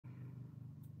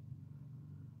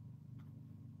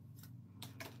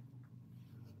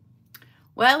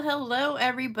Well, hello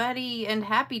everybody and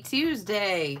happy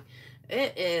Tuesday.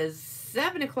 It is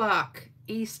 7 o'clock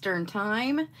Eastern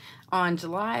time on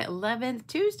July 11th,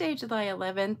 Tuesday, July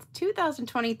 11th,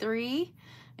 2023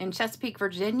 in Chesapeake,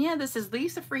 Virginia. This is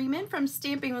Lisa Freeman from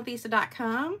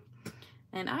stampingwithlisa.com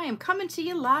and I am coming to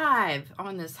you live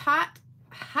on this hot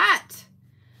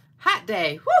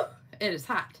day. Woo! It is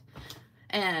hot.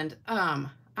 And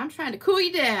I'm trying to cool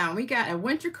you down. We got a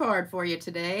winter card for you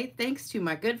today, thanks to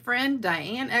my good friend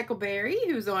Diane Eckleberry,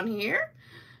 who's on here.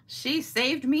 She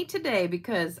saved me today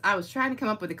because I was trying to come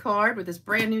up with a card with this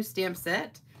brand new stamp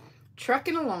set.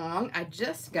 Trucking along, I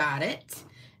just got it.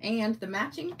 And the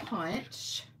matching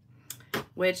punch,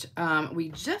 which we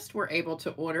just were able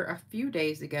to order a few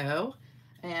days ago.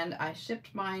 And I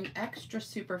shipped mine extra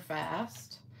super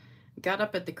fast. Got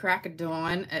up at the crack of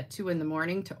dawn at 2 in the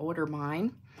morning to order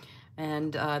mine.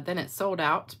 And then it sold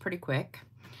out pretty quick.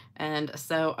 And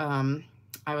so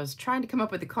I was trying to come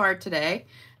up with a card today,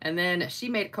 and then she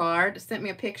made a card, sent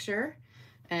me a picture,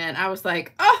 and I was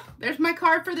like, oh, there's my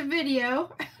card for the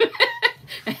video.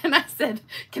 And I said,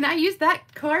 can I use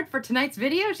that card for tonight's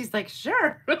video? She's like,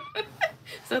 sure.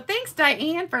 So thanks,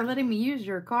 Diane, for letting me use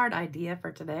your card idea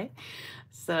for today.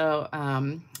 So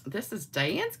this is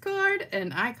Diane's card,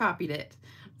 and I copied it.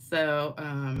 So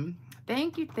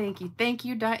thank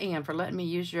you, Diane, for letting me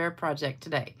use your project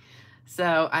today.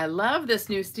 So I love this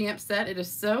new stamp set. It is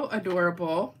so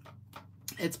adorable.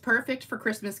 It's perfect for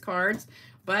Christmas cards,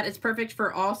 but it's perfect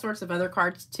for all sorts of other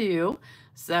cards too.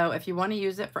 So if you want to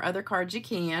use it for other cards, you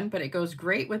can, but it goes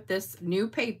great with this new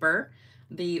paper,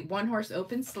 the One Horse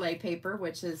Open Sleigh paper,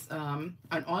 which is an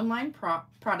online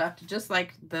product, just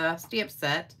like the stamp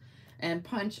set and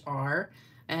punch are.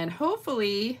 And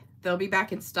hopefully they'll be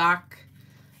back in stock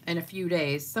in a few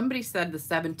days. Somebody said the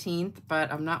 17th,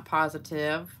 but I'm not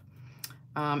positive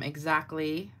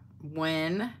exactly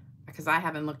when, because I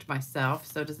haven't looked myself.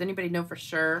 So does anybody know for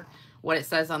sure what it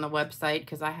says on the website?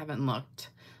 Because I haven't looked.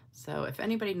 So if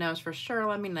anybody knows for sure,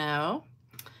 let me know.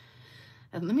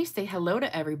 And let me say hello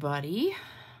to everybody.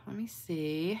 Let me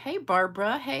see. Hey,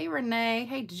 Barbara. Hey, Renee.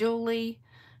 Hey, Julie.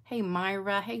 Hey,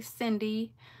 Myra. Hey,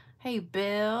 Cindy. Hey,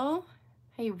 Bill.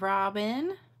 Hey,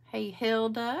 Robin. Hey,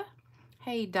 Hilda.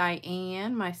 Hey,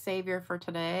 Diane, my savior for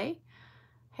today.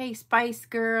 Hey, Spice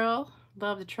Girl.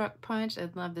 Love the truck punch. I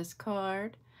love this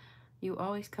card. You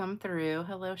always come through.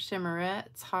 Hello, Shimmerette.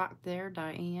 It's hot there,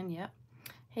 Diane. Yep.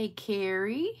 Hey,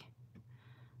 Carrie.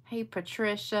 Hey,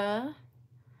 Patricia.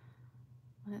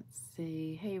 Let's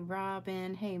see. Hey,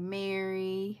 Robin. Hey,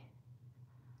 Mary.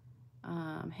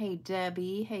 Hey,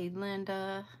 Debbie. Hey,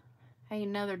 Linda. Hey,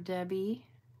 another Debbie.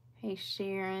 Hey,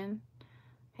 Sharon.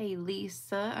 Hey,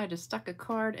 Lisa. I just stuck a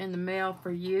card in the mail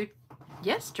for you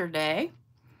yesterday.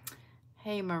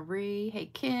 Hey, Marie.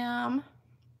 Hey, Kim.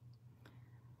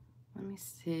 Let me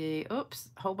see. Oops,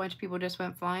 a whole bunch of people just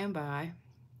went flying by.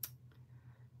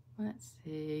 Let's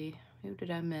see. Who did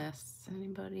I miss?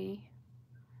 Anybody?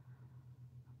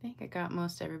 I think I got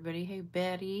most everybody. Hey,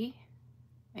 Betty.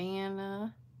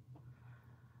 Anna.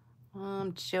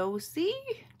 Josie.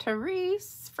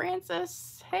 Therese.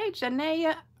 Francis. Hey,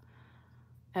 Janaea.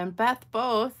 And Beth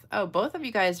both. Oh, both of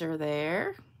you guys are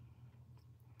there.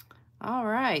 All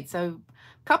right. So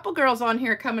a couple girls on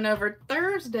here coming over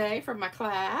Thursday from my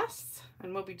class.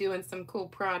 And we'll be doing some cool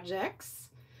projects.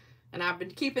 And I've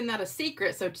been keeping that a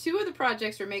secret. So 2 of the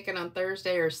projects we're making on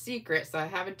Thursday are secret. So I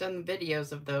haven't done the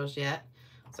videos of those yet.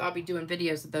 So I'll be doing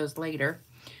videos of those later.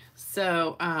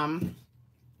 So,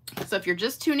 so if you're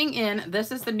just tuning in,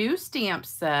 this is the new stamp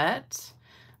set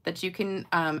that you can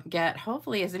get.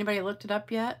 Hopefully, has anybody looked it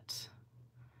up yet?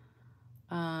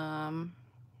 I'm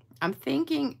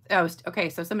thinking, oh, okay,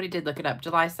 so somebody did look it up,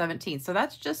 July 17th. So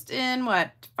that's just in,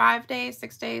 what, 5 days,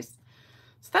 6 days?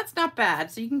 So that's not bad.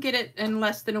 So you can get it in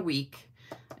less than a week.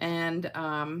 And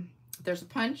there's a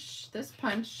punch, this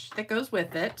punch that goes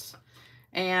with it.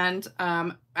 And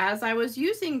as I was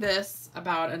using this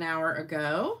about an hour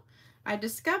ago, I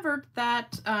discovered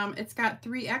that it's got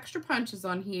 3 extra punches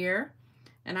on here.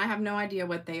 And I have no idea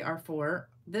what they are for.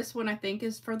 This one I think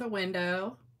is for the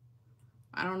window.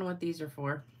 I don't know what these are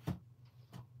for.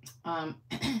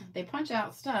 They punch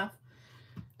out stuff.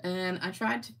 And I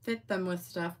tried to fit them with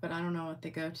stuff, but I don't know what they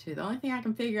go to. The only thing I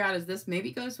can figure out is this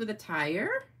maybe goes with a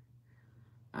tire.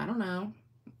 I don't know.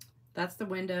 That's the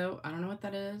window. I don't know what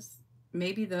that is.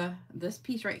 Maybe this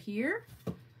piece right here.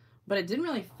 But it didn't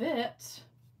really fit.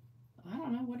 I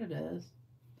don't know what it is.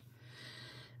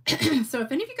 So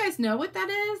if any of you guys know what that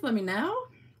is, let me know.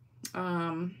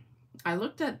 I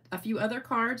looked at a few other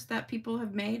cards that people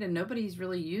have made and nobody's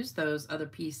really used those other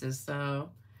pieces. So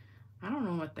I don't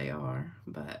know what they are,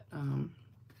 but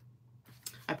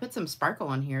I put some sparkle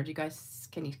on here.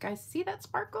 Can you guys see that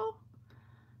sparkle?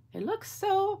 It looks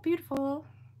so beautiful.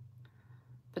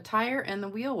 The tire and the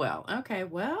wheel well. Okay,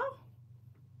 well,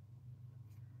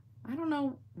 I don't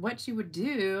know what you would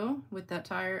do with that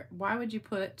tire. Why would you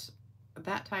put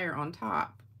that tire on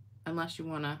top unless you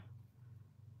want to,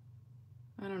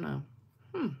 I don't know.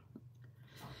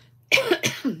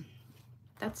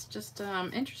 That's just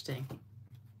interesting.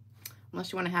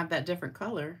 Unless you want to have that different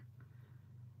color.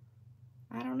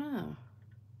 I don't know.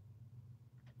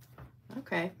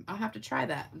 Okay, I'll have to try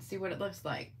that and see what it looks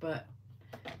like, but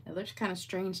it looks kind of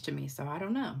strange to me, so I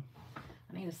don't know.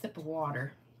 I need a sip of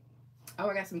water. Oh,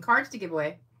 I got some cards to give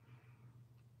away.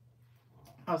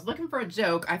 I was looking for a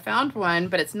joke. I found one,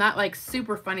 but it's not like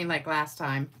super funny like last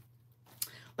time.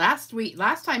 Last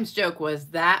time's joke was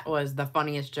the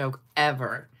funniest joke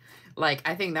ever. Like,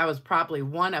 I think that was probably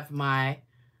one of my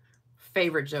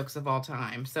favorite jokes of all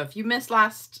time. So if you missed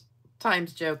last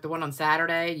time's joke, the one on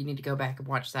Saturday, you need to go back and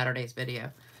watch Saturday's video.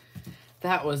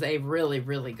 That was a really,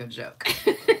 really good joke.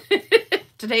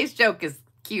 Today's joke is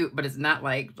cute, but it's not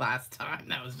like last time.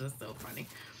 That was just so funny.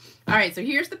 All right, so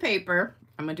here's the paper.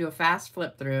 I'm going to do a fast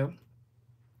flip through.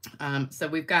 So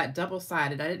we've got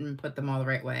double-sided. I didn't put them all the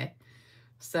right way.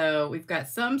 So we've got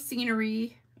some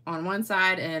scenery on one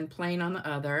side and plain on the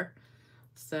other.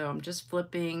 So I'm just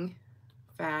flipping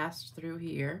fast through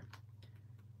here.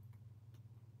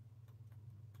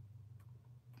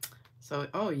 So,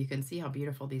 oh, you can see how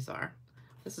beautiful these are.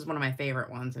 This is one of my favorite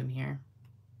ones in here.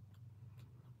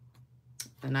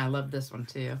 And I love this one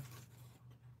too.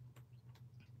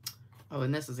 Oh,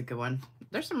 and this is a good one.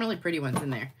 There's some really pretty ones in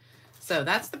there. So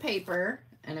that's the paper.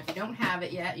 And if you don't have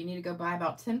it yet, you need to go buy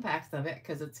about 10 packs of it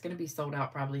because it's going to be sold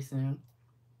out probably soon.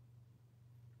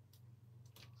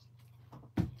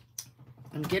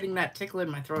 I'm getting that tickle in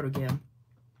my throat again.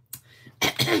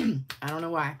 I don't know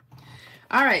why.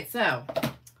 All right, so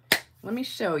let me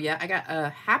show you. I got a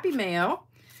Happy Mail.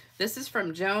 This is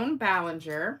from Joan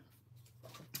Ballinger.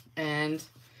 And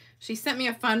she sent me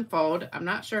a fun fold. I'm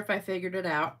not sure if I figured it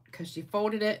out because she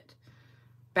folded it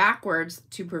backwards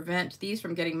to prevent these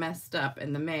from getting messed up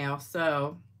in the mail.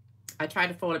 So I tried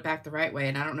to fold it back the right way,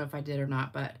 and I don't know if I did or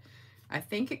not, but I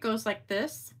think it goes like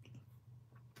this.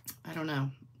 I don't know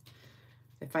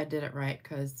if I did it right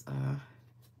because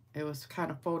it was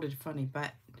kind of folded funny,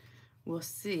 but we'll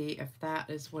see if that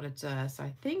is what it does.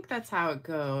 I think that's how it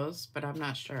goes, but I'm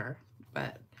not sure.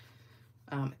 But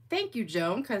thank you,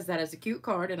 Joan, because that is a cute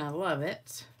card and I love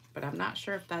it, but I'm not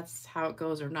sure if that's how it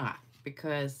goes or not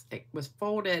because it was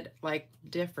folded like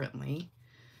differently.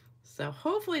 So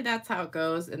hopefully that's how it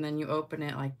goes, and then you open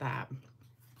it like that.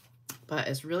 But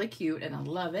it's really cute and I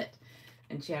love it.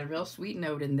 And she had a real sweet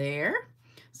note in there.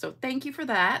 So thank you for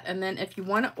that. And then if you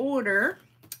want to order,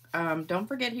 don't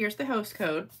forget, here's the host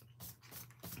code.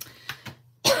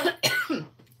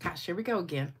 Gosh, here we go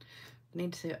again. I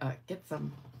need to get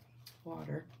some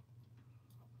water.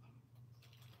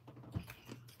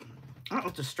 Oh,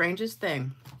 it's the strangest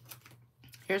thing.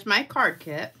 Here's my card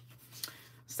kit.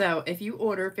 So if you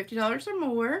order $50 or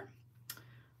more,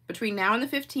 between now and the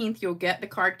 15th, you'll get the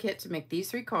card kit to make these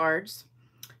 3 cards.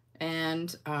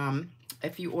 And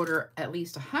if you order at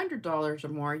least $100 or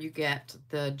more, you get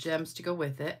the gems to go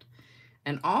with it.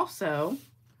 And also,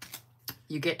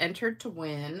 you get entered to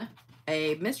win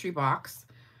a mystery box,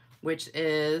 which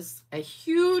is a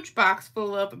huge box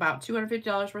full of about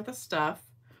 $250 worth of stuff.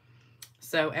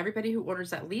 So everybody who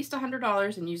orders at least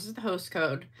 $100 and uses the host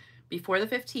code before the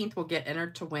 15th will get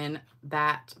entered to win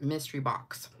that mystery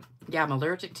box. Yeah, I'm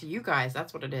allergic to you guys.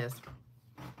 That's what it is.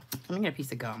 Let me get a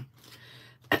piece of gum.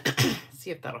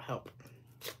 See if that'll help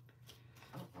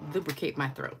lubricate my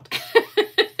throat.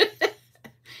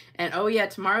 And oh yeah,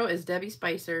 tomorrow is Debbie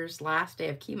Spicer's last day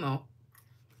of chemo.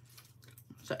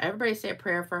 So everybody say a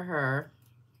prayer for her.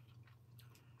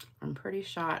 I'm pretty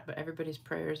shot, but everybody's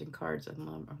prayers and cards and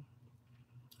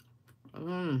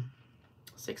love.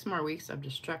 6 more weeks of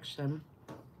destruction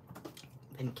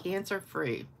and cancer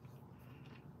free.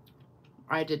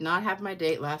 I did not have my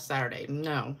date last Saturday.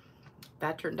 No,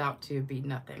 that turned out to be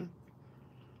nothing.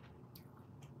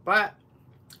 But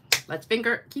let's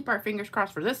keep our fingers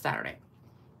crossed for this Saturday.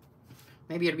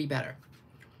 Maybe it'll be better.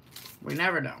 We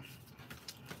never know.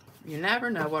 You never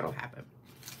know what'll happen.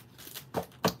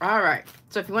 All right.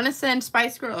 So if you want to send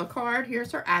Spice Girl a card,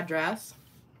 here's her address.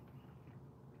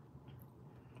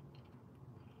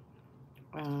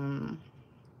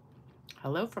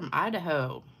 Hello from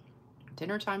Idaho.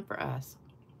 Dinner time for us.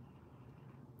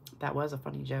 That was a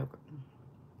funny joke.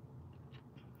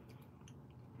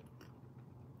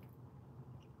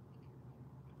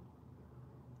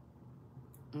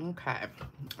 Okay.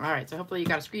 All right. So hopefully you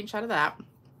got a screenshot of that.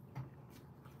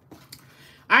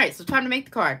 All right, so time to make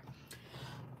the card.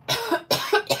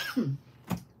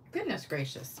 Goodness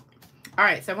gracious. All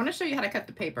right, so I want to show you how to cut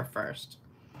the paper first.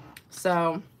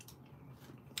 So,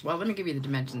 well, let me give you the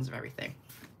dimensions of everything.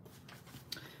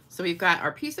 So we've got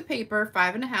our piece of paper,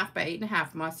 5.5 by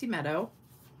 8.5 Mossy Meadow,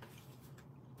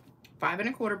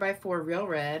 5.25 by 4 Real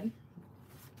Red.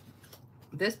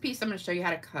 This piece I'm going to show you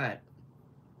how to cut,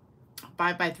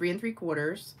 5 by 3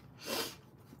 3/4,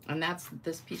 and that's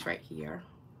this piece right here.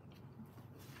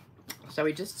 So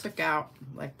we just took out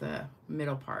like the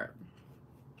middle part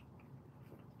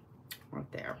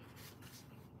right there.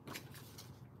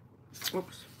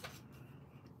 Oops,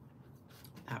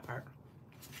 that part.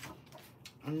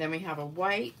 And then we have a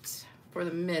white for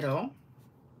the middle.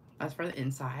 That's for the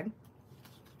inside.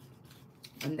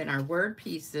 And then our word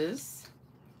pieces.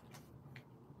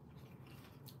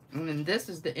 And then this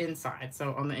is the inside.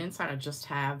 So on the inside, I just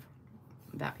have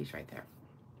that piece right there.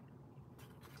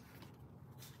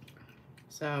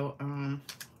 So,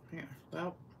 here,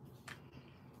 well,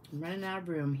 I'm running out of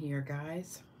room here,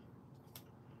 guys.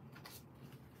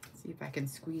 Let's see if I can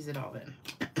squeeze it all in.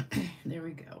 There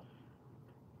we go.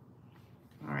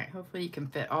 All right, hopefully you can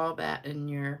fit all that in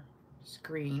your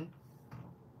screen.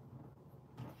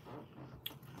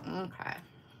 Okay.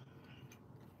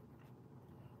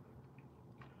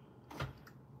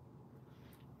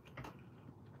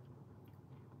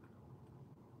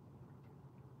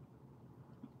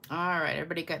 All right,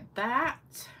 everybody got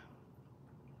that?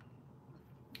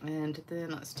 And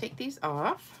then let's take these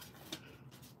off.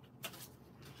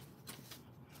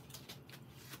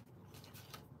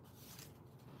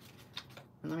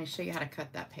 And let me show you how to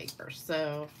cut that paper.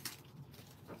 So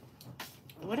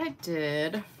what I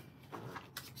did,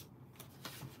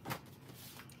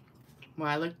 well,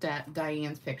 I looked at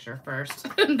Diane's picture first.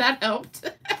 That helped.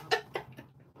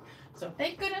 So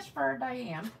thank goodness for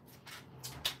Diane.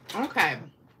 Okay,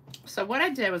 so what I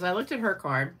did was I looked at her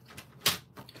card,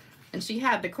 and she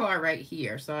had the card right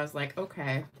here. So I was like,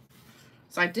 okay.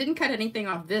 So I didn't cut anything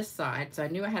off this side, so I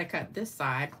knew I had to cut this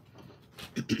side.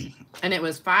 And it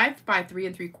was 5 by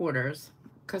 3 3/4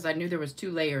 because I knew there was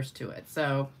 2 layers to it.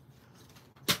 So,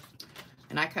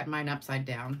 and I cut mine upside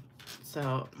down.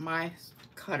 So my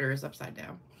cutter is upside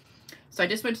down. So I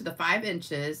just went to the 5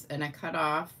 inches and I cut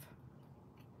off.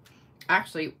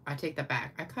 Actually, I take that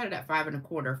back. I cut it at 5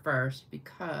 1/4 first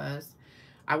because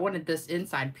I wanted this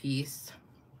inside piece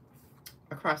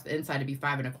across the inside to be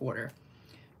 5 1/4.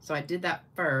 So I did that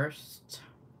first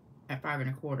at 5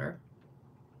 1/4.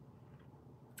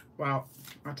 Well,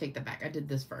 I'll take that back. I did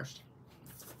this first.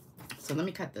 So let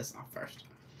me cut this off first.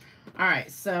 All right,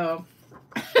 so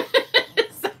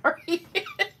sorry.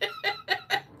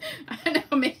 I know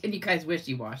I'm making you guys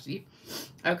wishy-washy.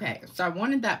 Okay, so I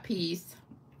wanted that piece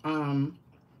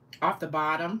off the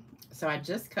bottom. So I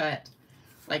just cut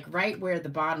like right where the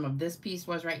bottom of this piece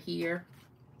was right here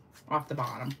off the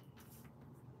bottom.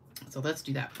 So let's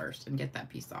do that first and get that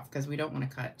piece off because we don't want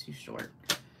to cut too short.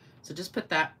 So just put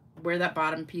that where that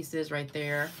bottom piece is right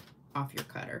there off your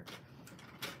cutter.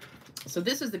 So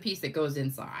this is the piece that goes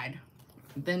inside.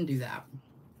 Then do that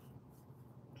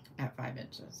at 5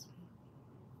 inches.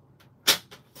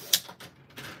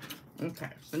 Okay,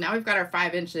 so now we've got our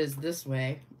 5 inches this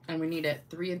way, and we need it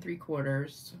 3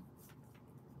 3/4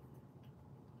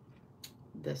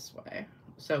 this way.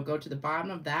 So go to the bottom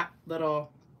of that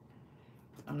little,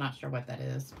 I'm not sure what that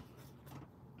is,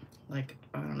 like,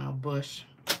 I don't know, bush,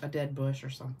 a dead bush or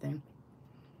something.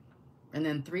 And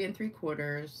then 3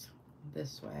 3/4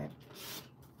 this way.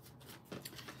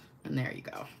 And there you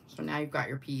go. So now you've got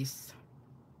your piece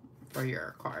for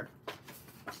your card.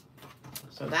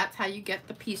 So that's how you get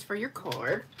the piece for your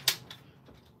card.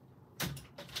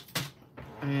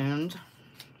 And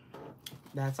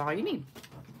that's all you need.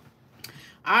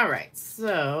 All right,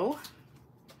 so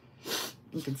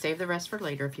you can save the rest for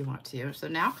later if you want to. So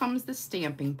now comes the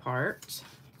stamping part.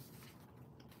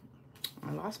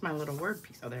 I lost my little word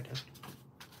piece. Oh, there it is.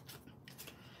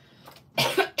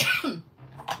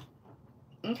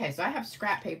 Okay, so I have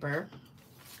scrap paper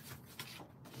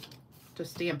to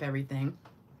stamp everything.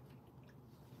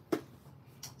 So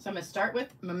I'm going to start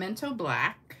with Memento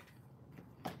Black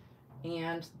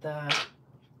and the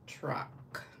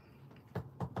truck.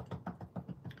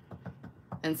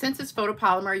 And since it's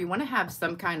photopolymer, you want to have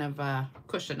some kind of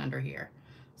cushion under here.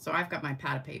 So I've got my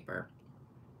pad of paper.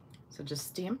 So just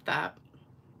stamp that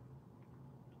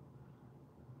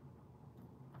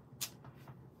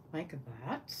like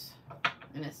that.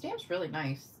 And it stamps really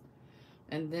nice.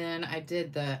 And then I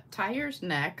did the tires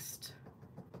next.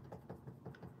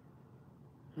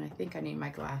 And I think I need my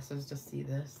glasses to see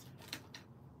this.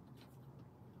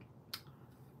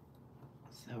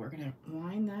 So So we're gonna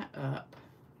line that up.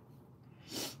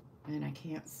 And I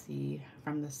can't see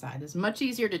from the side. It's much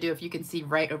easier to do if you can see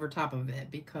right over top of it,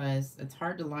 because it's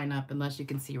hard to line up unless you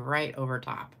can see right over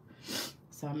top.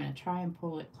 So I'm going to try and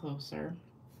pull it closer.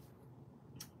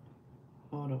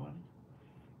 Hold on.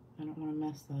 I don't want to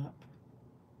mess up.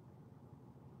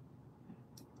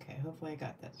 Okay, hopefully I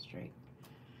got that straight.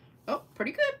 Oh,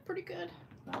 pretty good, pretty good.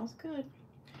 That was good.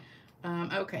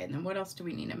 Okay, and then what else do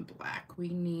we need in black? We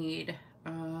need,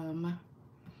 oh,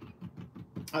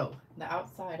 the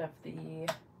outside of the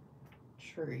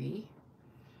tree.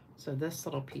 So this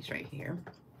little piece right here.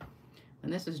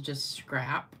 And this is just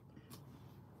scrap.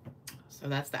 So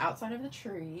that's the outside of the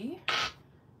tree.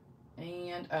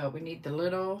 And, oh, we need the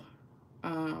little, I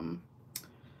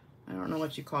don't know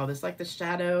what you call this, like the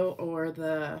shadow or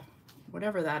the,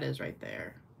 whatever that is right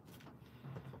there,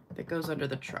 that goes under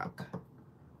the truck.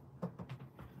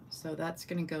 So that's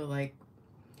gonna go like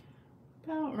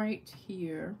about right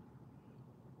here.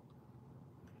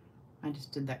 I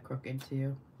just did that crooked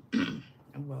too. Oh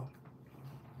well.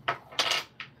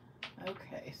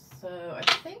 Okay, so I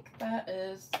think that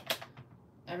is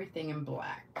everything in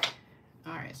black.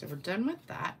 All right, so we're done with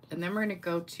that. And then we're gonna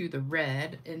go to the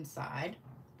red inside.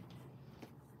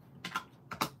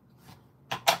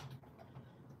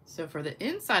 So for the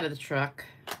inside of the truck,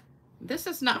 this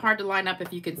is not hard to line up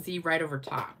if you can see right over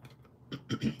top.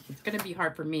 It's gonna be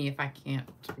hard for me if I can't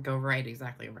go right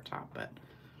exactly over top, but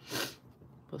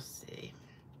we'll see.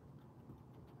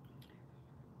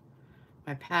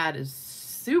 My pad is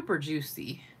super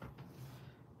juicy.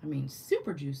 I mean,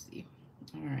 super juicy.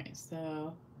 All right,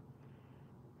 so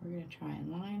we're gonna try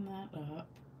and line that up.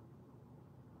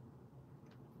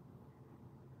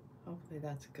 Hopefully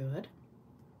that's good.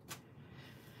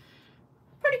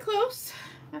 Pretty close.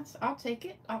 I'll take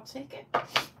it. I'll take it.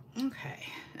 Okay,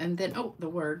 and then, oh, the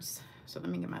words. So let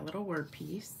me get my little word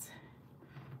piece.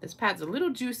 This pad's a little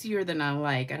juicier than I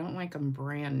like. I don't like them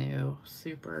brand new,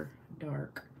 super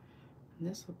dark. And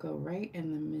this will go right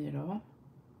in the middle.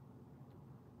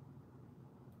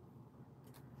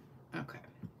 Okay,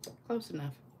 close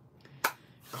enough.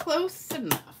 Close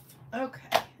enough.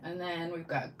 Okay, and then we've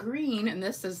got green, and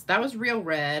that was real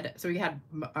red. So we had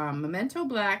Memento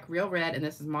Black, real red, and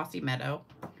this is Mossy Meadow.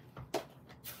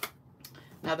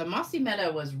 Now the Mossy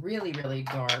Meadow was really, really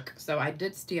dark, so I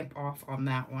did stamp off on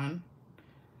that one.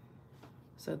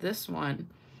 So this one,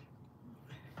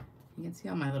 you can see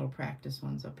all my little practice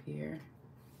ones up here.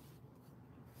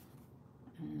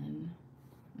 And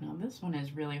now this one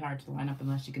is really hard to line up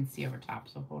unless you can see over top,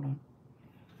 so hold on.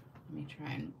 Let me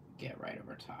try and get right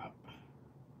over top.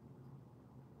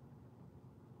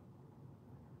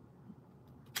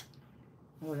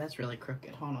 Oh, that's really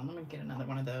crooked. Hold on, let me get another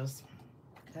one of those.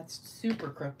 That's super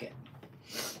crooked.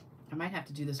 I might have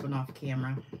to do this one off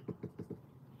camera.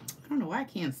 I don't know why I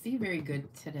can't see very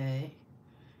good today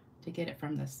to get it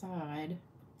from the side.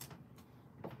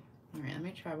 All right, let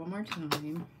me try one more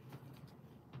time.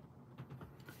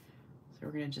 So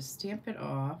we're gonna just stamp it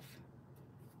off.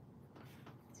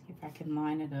 See if I can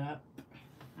line it up.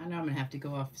 I know I'm gonna have to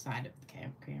go off side of the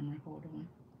camera. Hold on.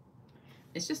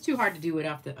 It's just too hard to do it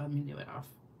off the. Let me do it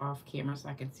off camera so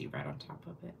I can see right on top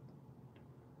of it.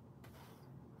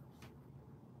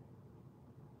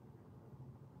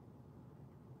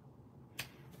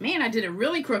 Man, I did it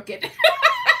really crooked.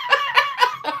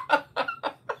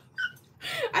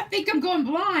 I think I'm going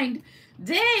blind.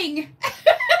 Dang.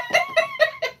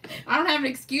 I don't have an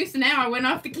excuse now. I went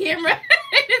off the camera and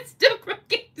it's still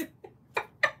crooked.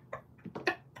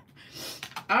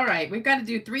 All right, we've got to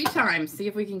do 3 times. See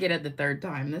if we can get it the 3rd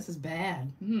time. This is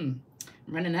bad. I'm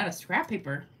running out of scrap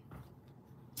paper.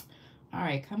 All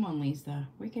right, come on, Lisa.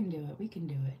 We can do it. We can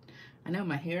do it. I know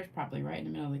my hair's probably right in the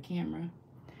middle of the camera.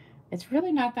 It's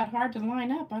really not that hard to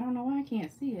line up. I don't know why I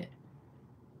can't see it.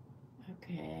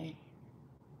 Okay.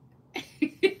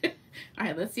 All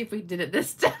right, let's see if we did it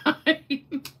this time.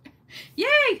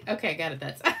 Yay! Okay, got it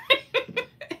that time.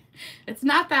 It's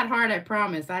not that hard, I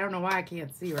promise. I don't know why I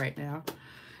can't see right now.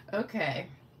 Okay.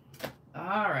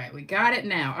 All right, we got it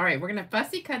now. All right, we're going to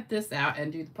fussy cut this out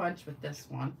and do the punch with this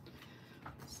one.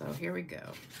 So here we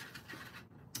go.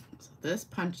 So this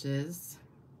punches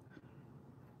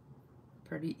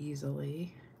pretty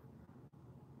easily,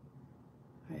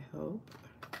 I hope.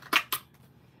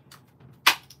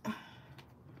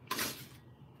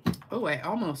 Oh, I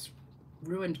almost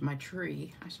ruined my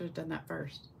tree. I should have done that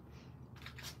first.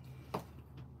 I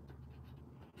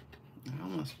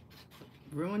almost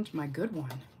ruined my good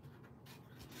one.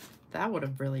 That would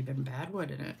have really been bad,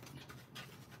 wouldn't it?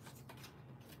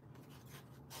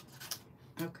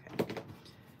 Okay.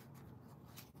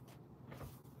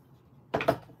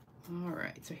 All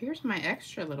right, so here's my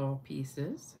extra little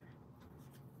pieces.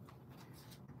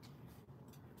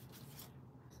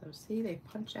 So see, they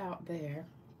punch out there.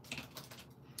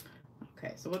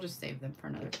 Okay, so we'll just save them for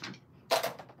another time.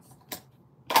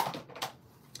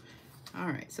 All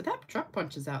right, so that truck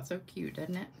punches out so cute,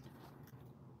 doesn't it?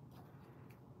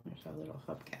 There's our little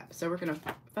hubcap. So we're gonna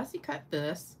fussy cut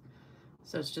this.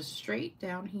 So it's just straight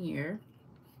down here.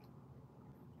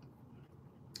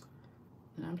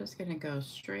 And I'm just gonna go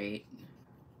straight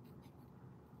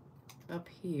up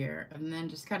here and then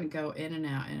just kind of go in and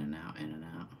out, in and out, in and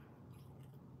out.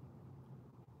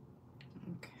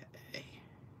 Okay.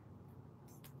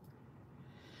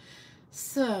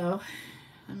 So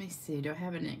let me see, do I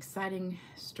have an exciting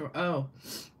story? Oh,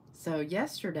 so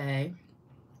yesterday,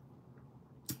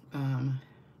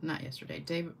 not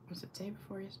yesterday, was it day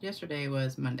before yesterday? Yesterday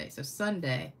was Monday. So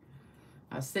Sunday,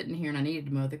 I was sitting here and I needed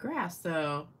to mow the grass.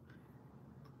 So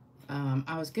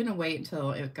I was gonna wait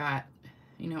until it got,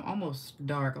 you know, almost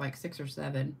dark, like 6 or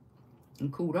 7,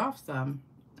 and cooled off some.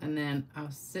 And then I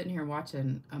was sitting here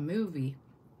watching a movie,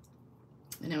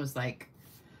 and it was like,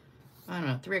 I don't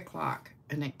know, 3 o'clock,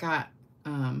 and it got,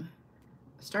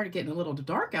 started getting a little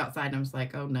dark outside, and I was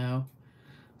like, oh no.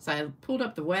 So I pulled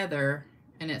up the weather,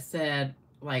 and it said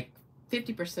like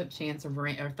 50% chance of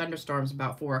rain or thunderstorms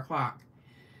about 4 o'clock.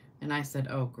 And I said,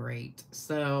 oh great.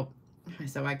 So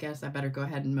I guess I better go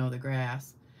ahead and mow the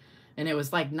grass. And it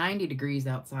was like 90 degrees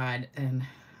outside, and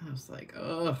I was like,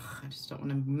 ugh, I just don't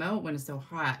want to mow it when it's so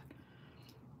hot.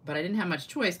 But I didn't have much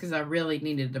choice because I really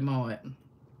needed to mow it.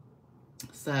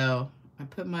 So I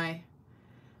put my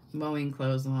mowing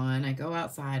clothes on. I go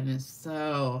outside, and it's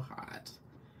so hot.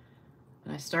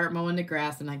 And I start mowing the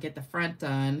grass, and I get the front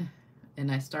done,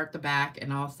 and I start the back,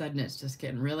 and all of a sudden it's just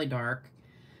getting really dark,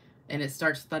 and it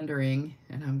starts thundering,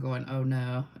 and I'm going, oh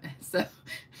no. So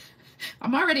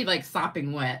I'm already like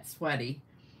sopping wet, sweaty,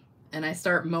 and I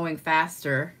start mowing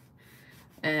faster,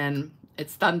 and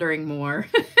it's thundering more.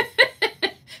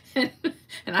 And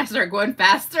I start going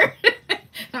faster.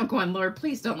 I'm going, Lord,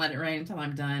 please don't let it rain until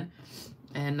I'm done.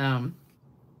 And I'm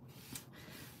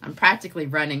practically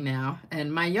running now,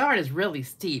 and my yard is really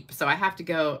steep, so I have to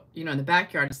go, you know, in the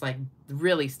backyard it's like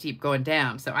really steep going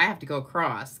down, so I have to go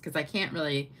across because I can't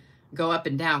really go up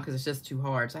and down because it's just too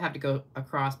hard. So I have to go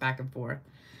across, back and forth,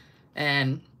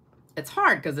 and it's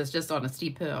hard because it's just on a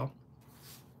steep hill.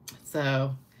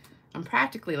 So I'm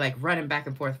practically like running back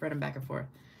and forth,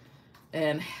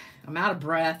 and I'm out of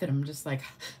breath, and I'm just like,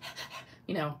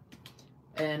 you know,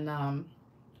 and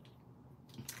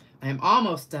I'm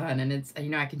almost done, and it's, you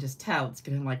know, I can just tell it's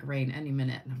gonna like rain any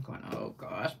minute, and I'm going, oh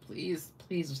gosh, please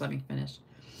just let me finish.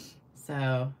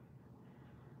 So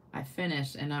I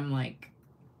finished, and I'm like,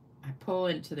 I pull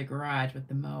into the garage with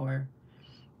the mower,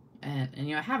 and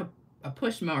you know, I have a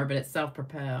push mower, but it's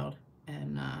self-propelled,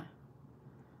 and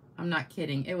I'm not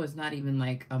kidding, it was not even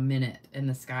like a minute and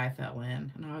the sky fell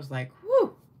in, and I was like,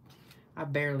 whew, I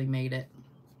barely made it.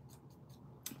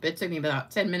 But it took me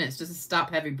about 10 minutes just to stop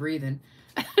heavy breathing.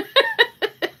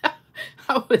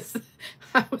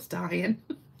 I was dying.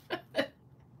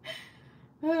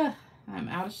 I'm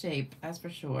out of shape, that's for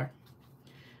sure.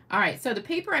 All right, so the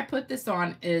paper I put this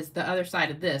on is the other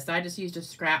side of this. I just used a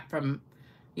scrap from,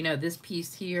 you know, this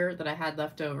piece here that I had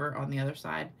left over on the other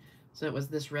side. So it was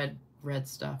this red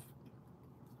stuff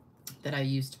that I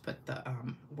used to put the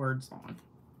words on.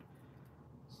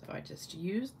 So I just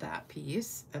used that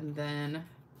piece, and then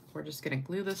we're just gonna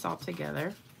glue this all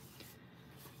together.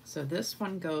 So this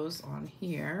one goes on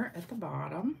here at the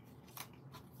bottom.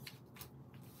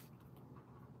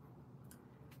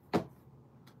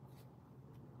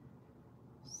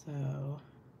 So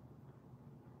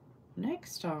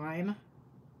next time,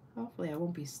 hopefully I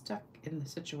won't be stuck in the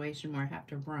situation where I have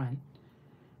to run,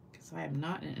 because I am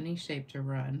not in any shape to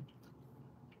run.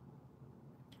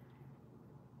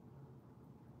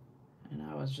 And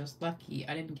I was just lucky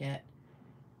I didn't get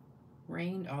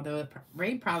rained, although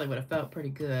rain probably would have felt pretty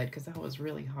good because I was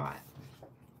really hot.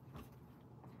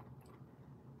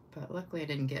 But luckily I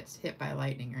didn't get hit by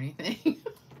lightning or anything.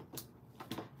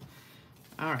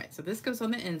 All right, so this goes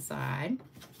on the inside.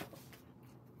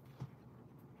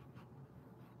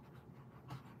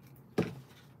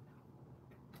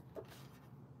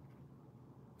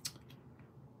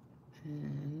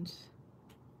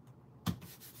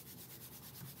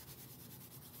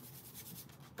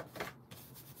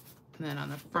 And then on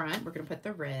the front, we're going to put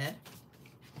the red.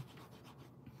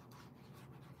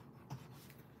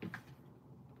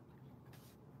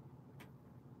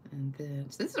 And then,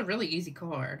 so this is a really easy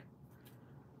card,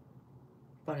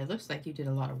 but it looks like you did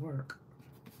a lot of work,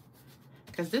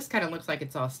 because this kind of looks like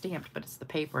it's all stamped, but it's the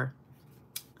paper.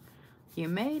 You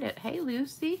made it. Hey,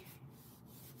 Lucy.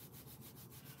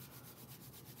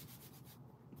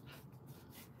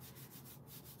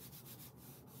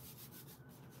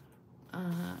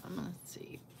 Let's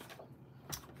see.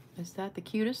 Is that the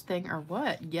cutest thing or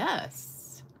what?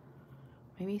 Yes.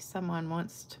 Maybe someone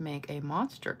wants to make a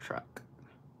monster truck.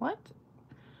 What?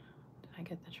 Did I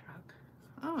get the truck?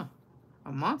 Oh,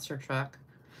 a monster truck.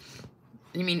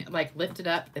 You mean like lift it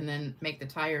up and then make the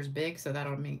tires big so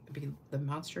that'll be the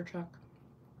monster truck?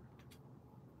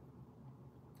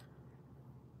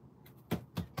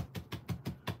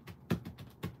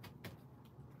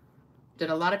 Did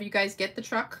a lot of you guys get the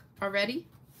truck already?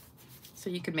 So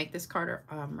you could make this card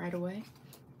right away?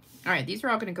 All right, these are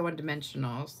all going to go in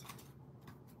dimensionals.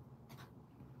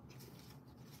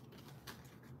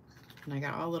 And I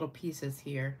got all little pieces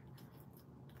here.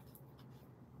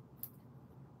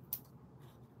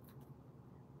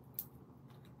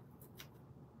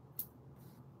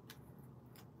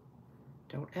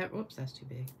 Don't ever, whoops, that's too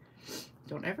big.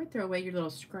 Don't ever throw away your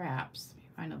little scraps.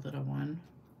 Find a little one.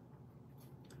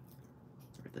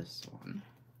 Or this one.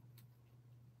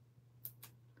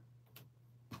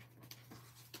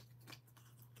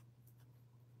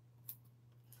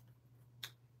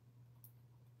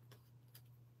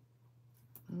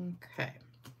 Okay.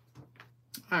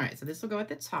 All right, so this will go at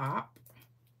the top.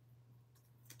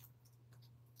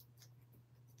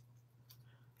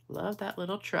 Love that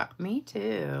little truck. Me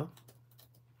too.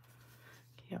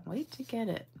 Can't wait to get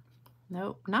it.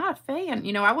 Nope, not a fan.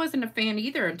 You know, I wasn't a fan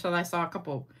either until I saw a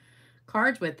couple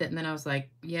cards with it, and then I was like,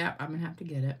 yeah, I'm gonna have to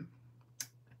get it.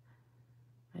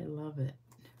 I love it.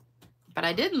 But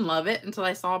I didn't love it until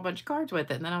I saw a bunch of cards with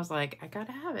it, and then I was like, I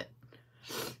gotta have it.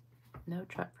 No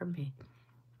truck from me.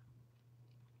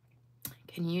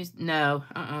 Can you use, no,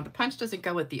 the punch doesn't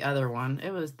go with the other one.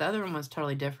 The other one was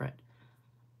totally different.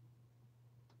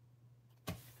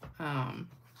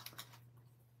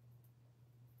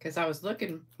 Because I was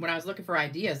looking, when I was looking for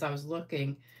ideas,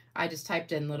 I just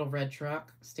typed in little red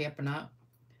truck, Stampin' Up,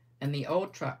 and the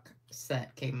old truck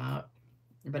set came up,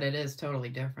 but it is totally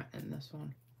different than this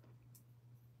one.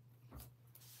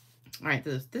 All right,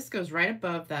 this goes right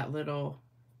above that little,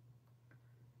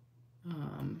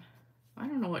 I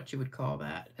don't know what you would call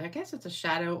that. I guess it's a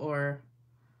shadow or,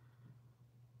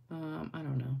 I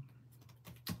don't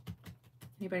know.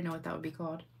 Anybody know what that would be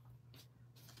called?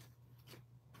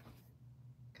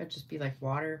 Could just be like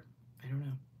water. I don't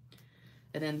know.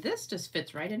 And then this just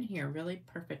fits right in here really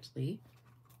perfectly.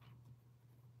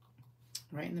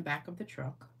 Right in the back of the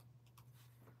truck.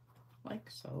 Like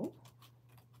so.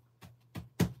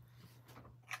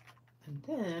 And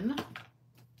then,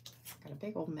 got a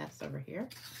big old mess over here.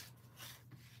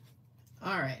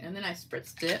 All right, and then I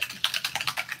spritzed it.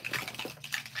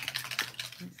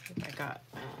 Let's see if I got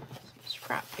some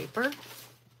scrap paper.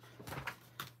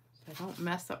 So I don't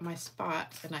mess up my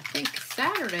spots. And I think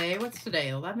Saturday, what's today,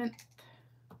 11th,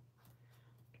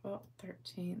 12th, 13th,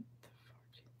 14th.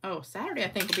 Oh, Saturday I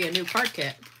think will be a new card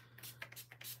kit.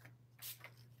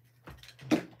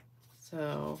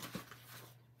 So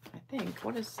I think,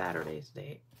 what is Saturday's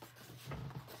date?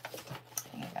 I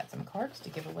think I got some cards to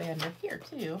give away under here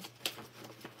too.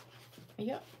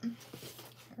 Yep,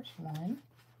 there's one.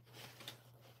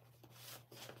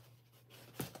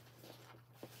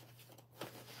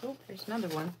 Oh, there's another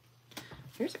one.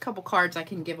 Here's a couple cards I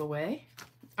can give away.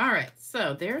 All right,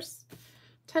 so there's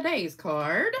today's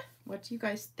card. What do you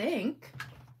guys think?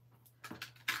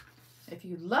 If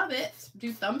you love it,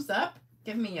 do thumbs up.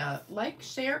 Give me a like,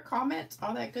 share, comment,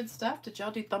 all that good stuff. Did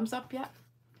y'all do thumbs up yet?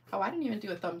 Oh, I didn't even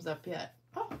do a thumbs up yet.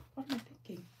 Oh, what am I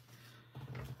thinking?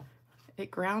 It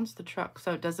grounds the truck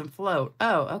so it doesn't float.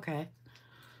 Oh, okay.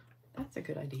 That's a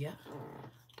good idea.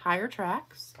 Tire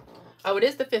tracks. Oh, it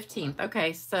is the 15th.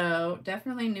 Okay, so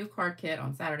definitely new card kit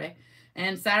on Saturday.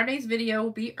 And Saturday's video will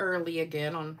be early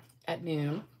again at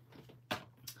noon.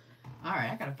 All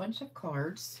right, I got a bunch of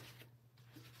cards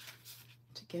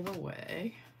to give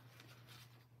away.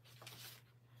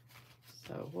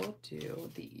 So we'll do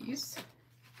these.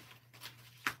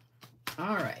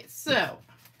 All right, so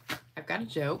I've got a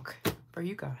joke for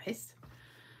you guys.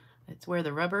 It's where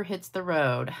the rubber hits the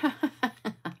road.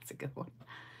 That's a good one.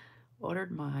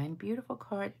 Ordered mine. Beautiful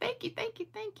card. Thank you, thank you,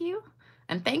 thank you.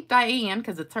 And thank Diane,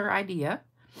 because it's her idea.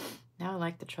 Now I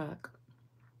like the truck.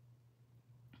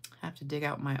 I have to dig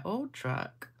out my old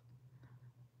truck.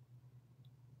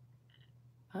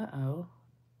 Uh-oh.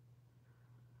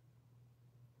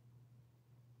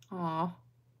 Aw.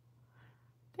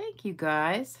 Thank you,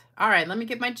 guys. All right, let me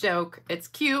get my joke. It's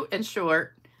cute and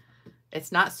short.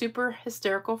 It's not super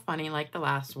hysterical funny like the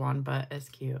last one, but it's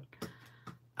cute.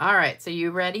 All right, so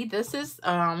you ready? This is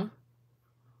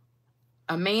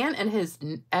A man and his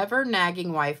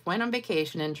ever-nagging wife went on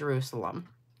vacation in Jerusalem.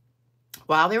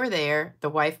 While they were there, the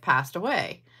wife passed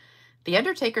away. The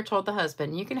undertaker told the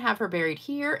husband, "You can have her buried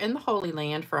here in the Holy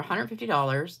Land for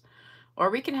 $150, or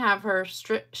we can have her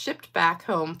shipped back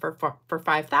home for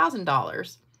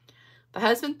 $5,000. The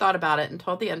husband thought about it and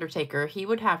told the undertaker he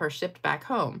would have her shipped back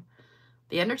home.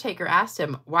 The undertaker asked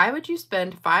him, "Why would you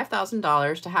spend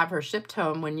 $5,000 to have her shipped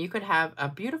home when you could have a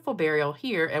beautiful burial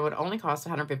here and would only cost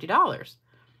 $150?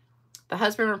 The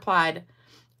husband replied,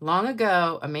 "Long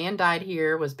ago, a man died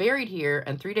here, was buried here,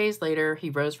 and 3 days later, he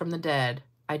rose from the dead.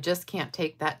 I just can't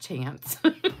take that chance."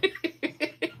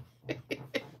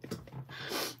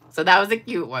 So that was a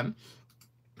cute one.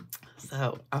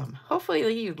 So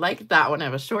hopefully you liked that one. It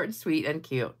was short and sweet and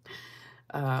cute.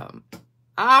 All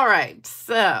right.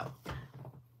 So,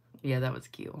 yeah, that was a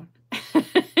cute one.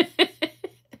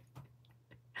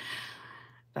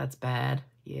 That's bad.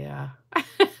 Yeah.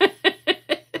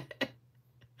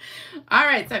 All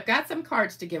right. So I've got some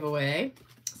cards to give away.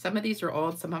 Some of these are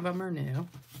old. Some of them are new.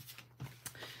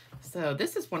 So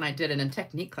this is one I did in a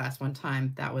technique class one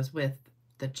time. That was with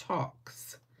the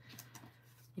chalks.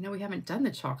 You know, we haven't done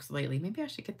the chalks lately. Maybe I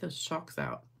should get those chalks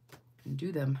out and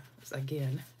do them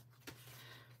again.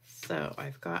 So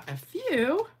I've got a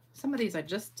few. Some of these I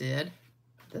just did.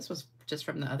 This was just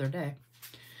from the other day.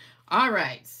 All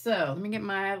right, so let me get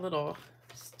my little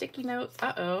sticky notes.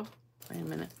 Uh-oh, wait a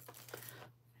minute.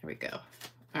 Here we go.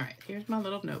 All right, here's my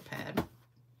little notepad.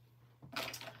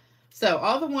 So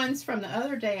all the ones from the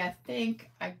other day, I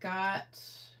think I got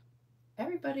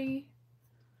everybody.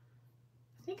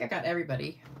 I think I got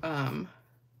everybody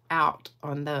out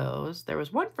on those. There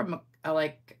was one from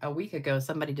like a week ago.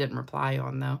 Somebody didn't reply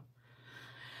on though.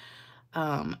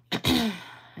 I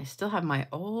still have my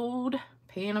old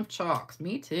pan of chalks.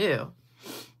 Me too.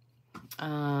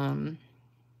 A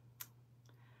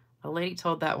lady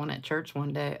told that one at church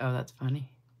one day. Oh, that's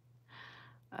funny.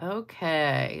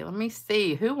 Okay, let me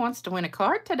see. Who wants to win a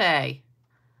card today?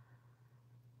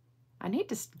 I need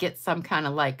to get some kind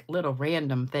of like little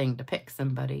random thing to pick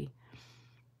somebody.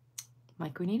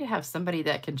 Like we need to have somebody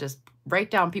that can just write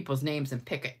down people's names and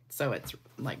pick it. So it's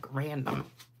like random.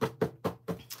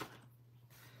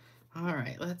 All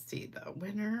right, let's see. The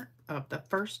winner of the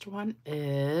first one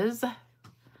is,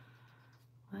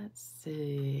 let's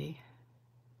see,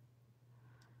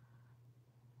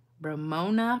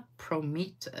 Ramona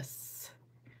Prometheus.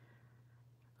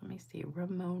 Let me see,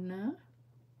 Ramona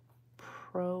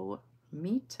Prometheus.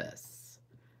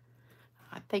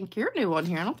 I think you're new on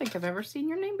here. I don't think I've ever seen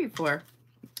your name before.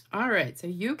 All right, so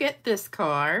you get this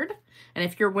card. And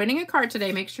if you're winning a card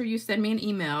today, make sure you send me an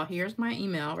email. Here's my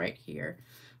email right here.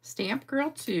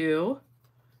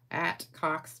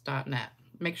 stampgirl2@cox.net.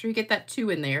 Make sure you get that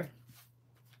 2 in there.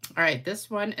 All right, this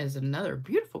one is another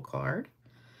beautiful card.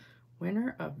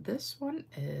 Winner of this one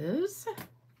is,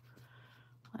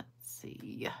 let's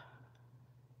see,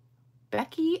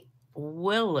 Becky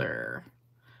Willer.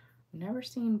 Never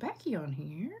seen Becky on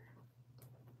here.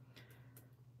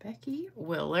 Becky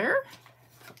Willer.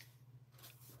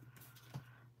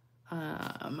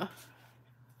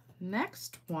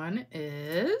 Next one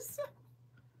is,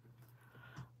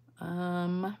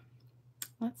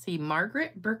 let's see,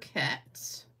 Margaret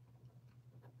Burkett.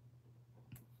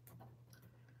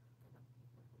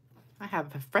 I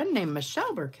have a friend named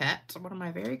Michelle Burkett. One of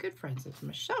my very good friends is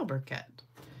Michelle Burkett.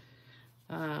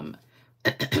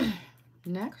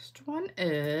 Next one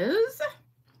is,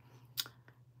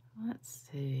 let's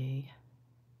see.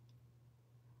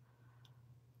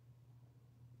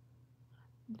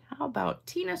 How about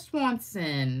Tina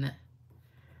Swanson?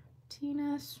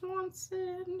 Tina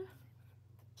Swanson.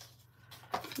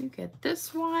 You get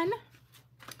this one.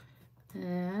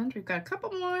 And we've got a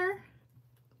couple more.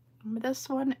 This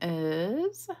one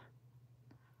is,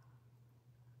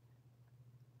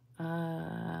 hey,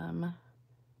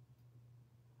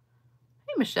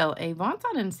 Michelle Avance.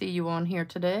 I didn't see you on here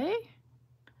today.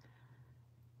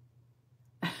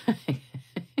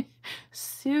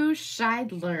 Sue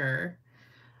Scheidler.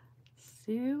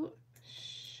 Sue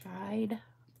Scheidler.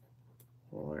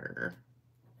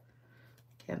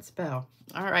 Can't spell.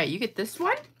 All right, you get this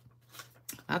one.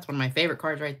 That's one of my favorite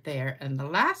cards right there. And the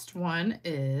last one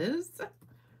is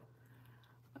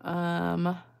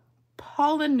Paula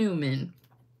Newman.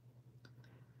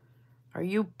 Are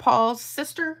you Paul's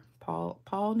sister?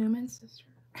 Paul Newman's sister?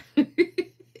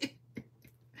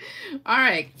 All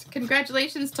right.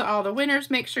 Congratulations to all the winners.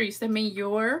 Make sure you send me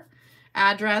your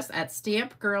address at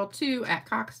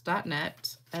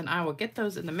stampgirl2@cox.net, and I will get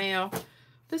those in the mail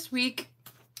this week,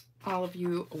 all of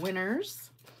you winners.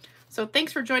 So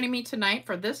thanks for joining me tonight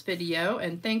for this video,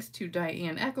 and thanks to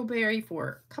Diane Eckleberry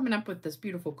for coming up with this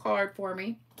beautiful card for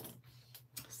me.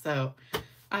 So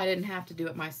I didn't have to do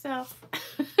it myself.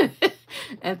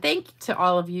 And thank you to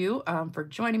all of you for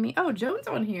joining me. Oh, Joan's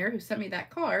on here who sent me that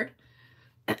card.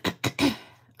 Hey,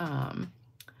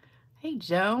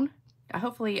 Joan.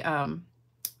 Hopefully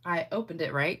I opened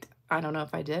it right. I don't know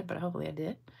if I did, but hopefully I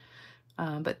did.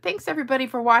 But thanks everybody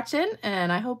for watching, and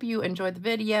I hope you enjoyed the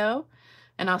video.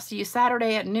 And I'll see you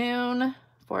Saturday at noon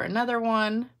for another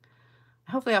one.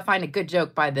 Hopefully I'll find a good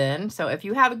joke by then. So if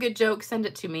you have a good joke, send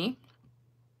it to me.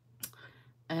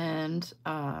 And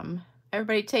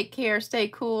everybody take care, stay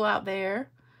cool out there.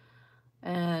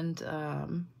 And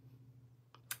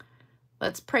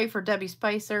let's pray for Debbie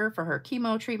Spicer for her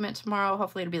chemo treatment tomorrow.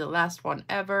 Hopefully it'll be the last one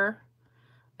ever.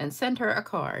 And send her a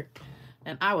card.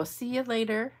 And I will see you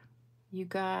later, you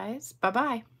guys.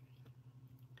 Bye-bye.